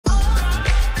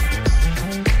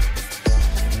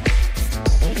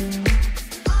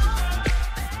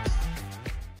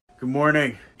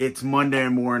morning. It's Monday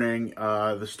morning.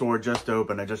 The store just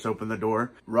opened. I just opened the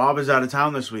door. Rob is out of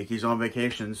town this week. He's on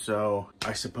vacation, so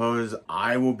I suppose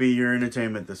I will be your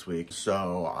entertainment this week.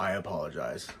 So I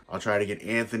apologize. I'll try to get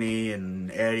Anthony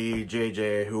and Eddie,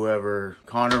 JJ, whoever.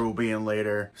 Connor will be in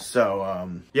later.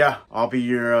 So yeah, I'll be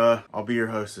your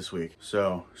host this week.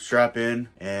 So strap in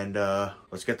and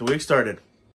let's get the week started.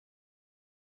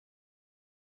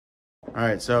 All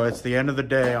right, so it's the end of the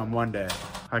day on Monday.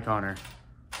 Hi, Connor.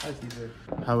 Hi,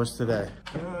 TJ. How was today?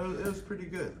 It was pretty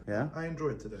good. Yeah? I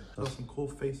enjoyed today. Saw some cool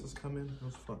faces come in. It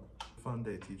was fun. Fun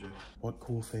day, TJ. What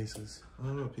cool faces? I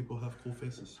don't know. People have cool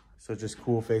faces. So just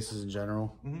cool faces in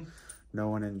general? Mm-hmm. No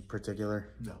one in particular?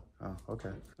 No. Oh,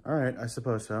 okay. All right, I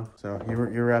suppose so. So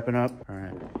you're wrapping up? All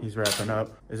right, he's wrapping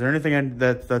up. Is there anything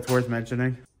that's worth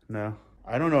mentioning? No?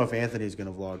 I don't know if Anthony's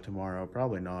gonna vlog tomorrow.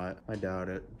 Probably not. I doubt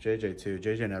it. JJ too.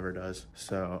 JJ never does.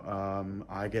 So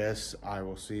I guess I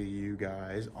will see you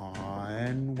guys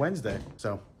on Wednesday.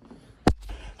 So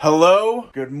hello,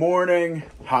 good morning.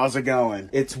 How's it going?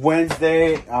 It's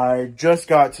Wednesday. I just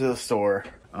got to the store.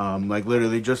 Like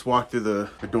literally just walked through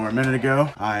the door a minute ago.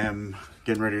 I am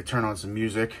getting ready to turn on some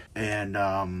music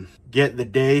and get the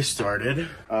day started.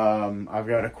 I've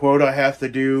got a quote I have to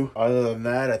do. Other than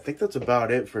that, I think that's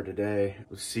about it for today.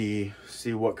 We'll see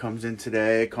what comes in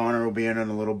today. Connor will be in a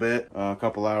little bit, a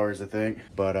couple hours I think.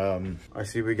 But I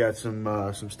see we got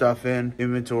some stuff in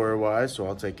inventory wise, so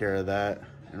I'll take care of that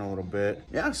in a little bit.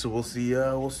 Yeah, so we'll see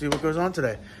what goes on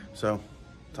today. So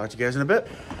talk to you guys in a bit.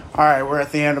 All right, we're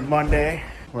at the end of Monday.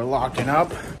 We're locking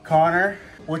up. Connor,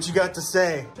 what you got to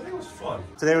say? Today was fun.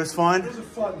 Today was fun? It was a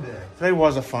fun day. Today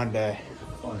was a fun day.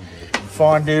 Fun day.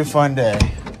 Fondue fun day.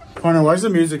 Connor, why is the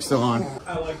music still on?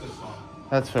 I like this song.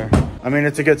 That's fair. I mean,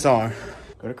 it's a good song.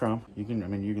 Go to Chrome. You can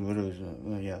literally,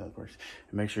 yeah, that works.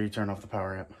 And make sure you turn off the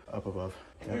power app up above.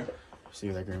 Yep. Yeah. See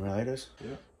where that green light is?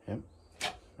 Yeah. Yep.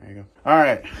 There you go. All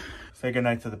right. Say good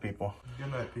night to the people.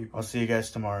 Good night, people. I'll see you guys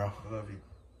tomorrow. I love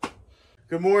you.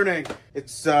 Good morning.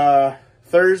 It's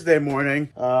Thursday morning,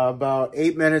 about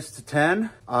 8 minutes to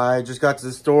 10. I just got to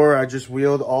the store. I just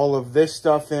wheeled all of this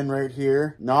stuff in right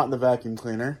here, not in the vacuum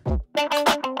cleaner.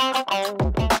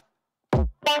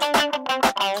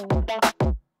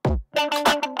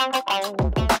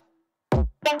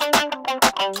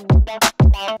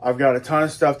 I've got a ton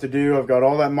of stuff to do. I've got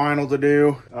all that vinyl to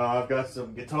do. I've got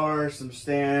some guitars, some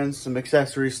stands, some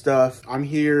accessory stuff. I'm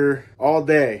here all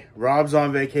day. Rob's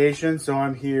on vacation, so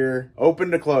I'm here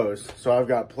open to close. So I've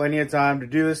got plenty of time to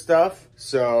do this stuff.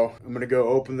 So I'm gonna go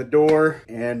open the door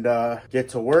and get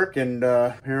to work and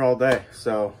here all day.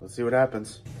 So let's see what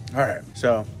happens. All right,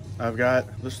 so I've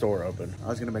got the store open. I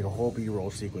was gonna make a whole B-roll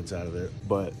sequence out of it,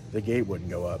 but the gate wouldn't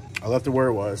go up. I left it where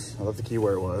it was. I left the key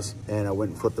where it was, and I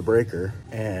went and flipped the breaker.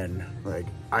 And like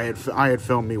I had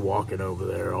filmed me walking over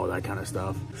there, all that kind of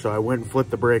stuff. So I went and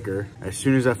flipped the breaker. As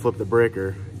soon as I flipped the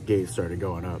breaker, gate started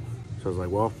going up. So I was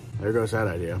like, well, there goes that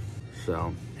idea.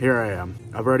 So here I am.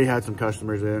 I've already had some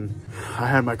customers in. I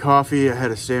had my coffee. I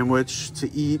had a sandwich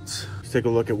to eat. Let's take a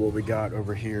look at what we got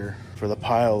over here for the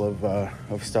pile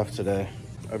of stuff today.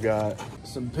 I've got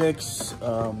some picks,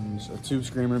 a Tube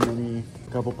Screamer Mini,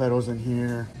 a couple pedals in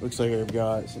here. Looks like I've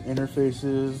got some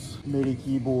interfaces, MIDI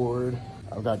keyboard.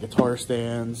 I've got guitar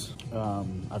stands.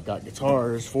 I've got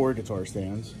guitars, 4 guitar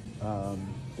stands.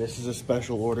 This is a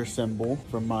special order cymbal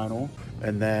from Meinl.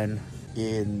 And then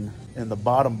in the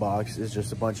bottom box is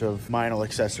just a bunch of Meinl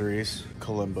accessories,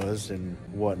 kalimbas and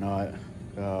whatnot.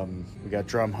 We got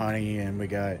Drum Honey, and we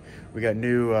got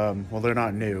new, well, they're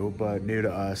not new, but new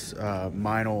to us,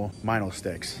 Meinl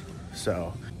sticks.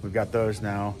 So we've got those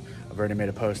now. I've already made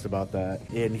a post about that.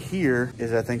 In here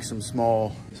is, I think, some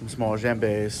small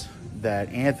djembes that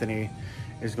Anthony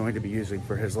is going to be using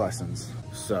for his lessons.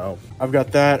 So I've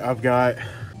got that. I've got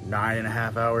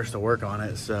 9.5 hours to work on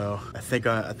it, so I think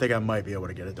I might be able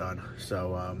to get it done.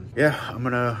 So yeah, I'm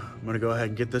gonna go ahead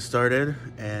and get this started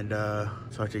and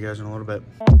talk to you guys in a little bit.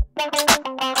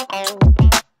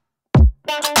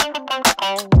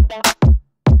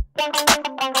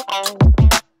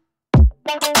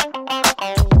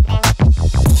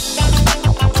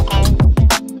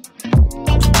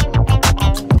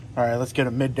 All right, let's get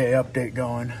a midday update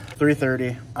going.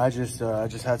 3:30. I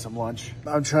just had some lunch.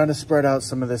 I'm trying to spread out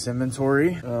some of this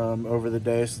inventory over the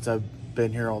day since I've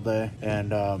been here all day,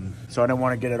 and so I didn't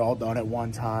want to get it all done at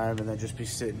one time and then just be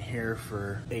sitting here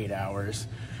for 8 hours.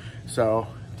 So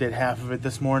did half of it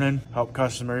this morning, helped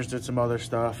customers, did some other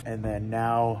stuff, and then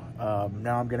now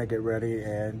I'm gonna get ready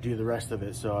and do the rest of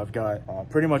it. So I've got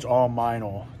pretty much all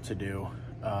Meinl to do.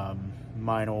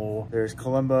 Meinl, there's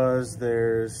kalimbas,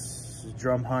 there's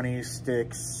Drum Honey,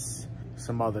 sticks,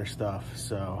 some other stuff.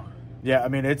 So yeah, I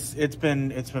mean, it's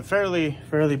been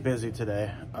fairly busy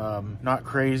today. Not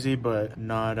crazy, but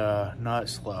not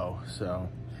slow. So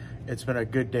it's been a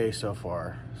good day so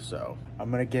far. So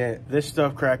I'm gonna get this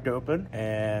stuff cracked open,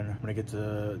 and I'm gonna get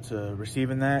to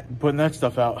receiving that and putting that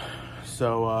stuff out.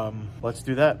 So let's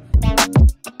do that.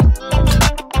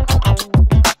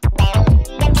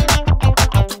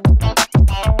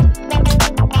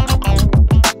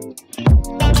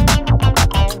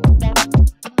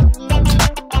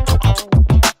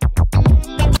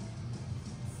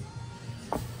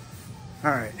 All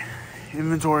right,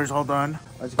 inventory's all done.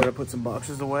 I just gotta put some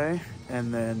boxes away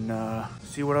and then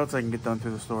see what else I can get done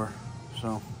through the store.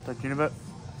 So, talk to you in a bit.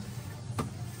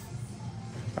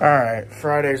 All right,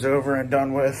 Friday's over and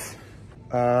done with.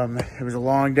 It was a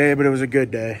long day, but it was a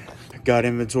good day. Got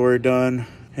inventory done.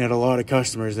 Had a lot of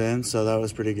customers in, so that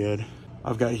was pretty good.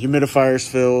 I've got humidifiers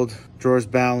filled, drawers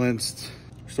balanced.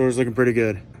 Store's looking pretty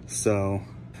good. So,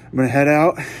 I'm gonna head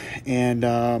out and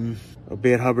I'll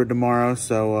be at Hubbard tomorrow,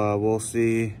 so we'll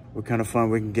see what kind of fun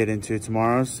we can get into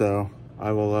tomorrow. So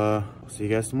I will see you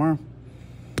guys tomorrow.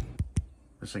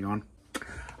 This thing on. All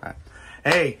right.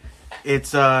 Hey,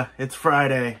 it's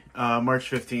Friday, March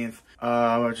 15th.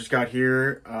 I just got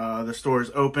here. The store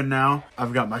is open now.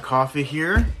 I've got my coffee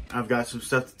here. I've got some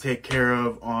stuff to take care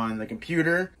of on the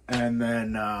computer, and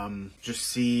then just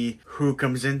see who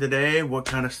comes in today, what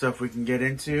kind of stuff we can get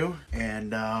into.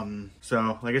 And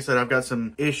so like I said, I've got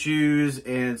some issues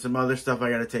and some other stuff I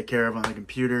got to take care of on the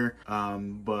computer.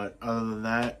 But other than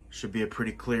that, should be a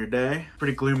pretty clear day.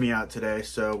 Pretty gloomy out today,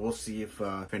 so we'll see if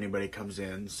anybody comes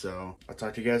in. So I'll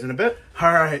talk to you guys in a bit.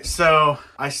 All right, so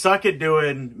I suck at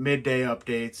doing midday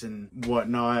updates and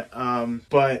whatnot.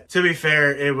 But to be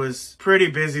fair, it was pretty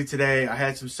busy today. I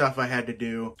had some stuff I had to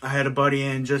do. I had a buddy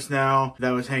in just now that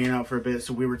was hanging out for a bit,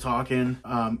 so we were talking.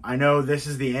 I know this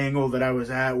is the angle that I was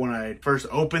at when I first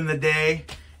opened the day,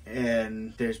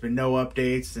 and there's been no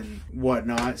updates and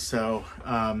whatnot. So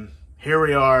here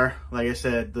we are. Like I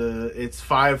said, it's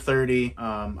 5:30.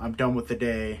 I'm done with the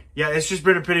day. Yeah, it's just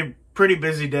been a pretty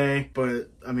busy day, but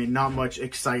I mean, not much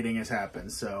exciting has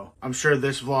happened. So I'm sure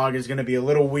this vlog is going to be a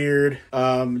little weird,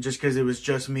 just because it was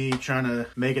just me trying to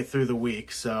make it through the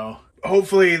week. So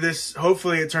hopefully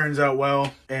it turns out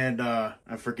well, and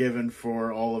I'm forgiven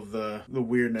for all of the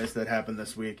weirdness that happened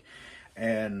this week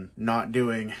and not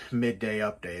doing midday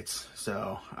updates.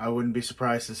 So I wouldn't be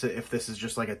surprised if this is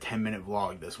just like a 10-minute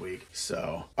vlog this week.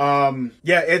 So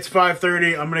yeah, it's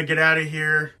 5:30. I'm gonna get out of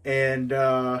here, and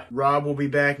Rob will be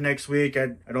back next week. I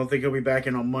don't think he'll be back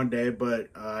in on Monday, but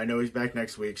I know he's back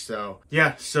next week. So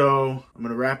yeah, so I'm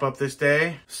gonna wrap up this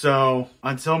day. So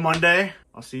until Monday,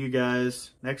 I'll see you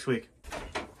guys next week.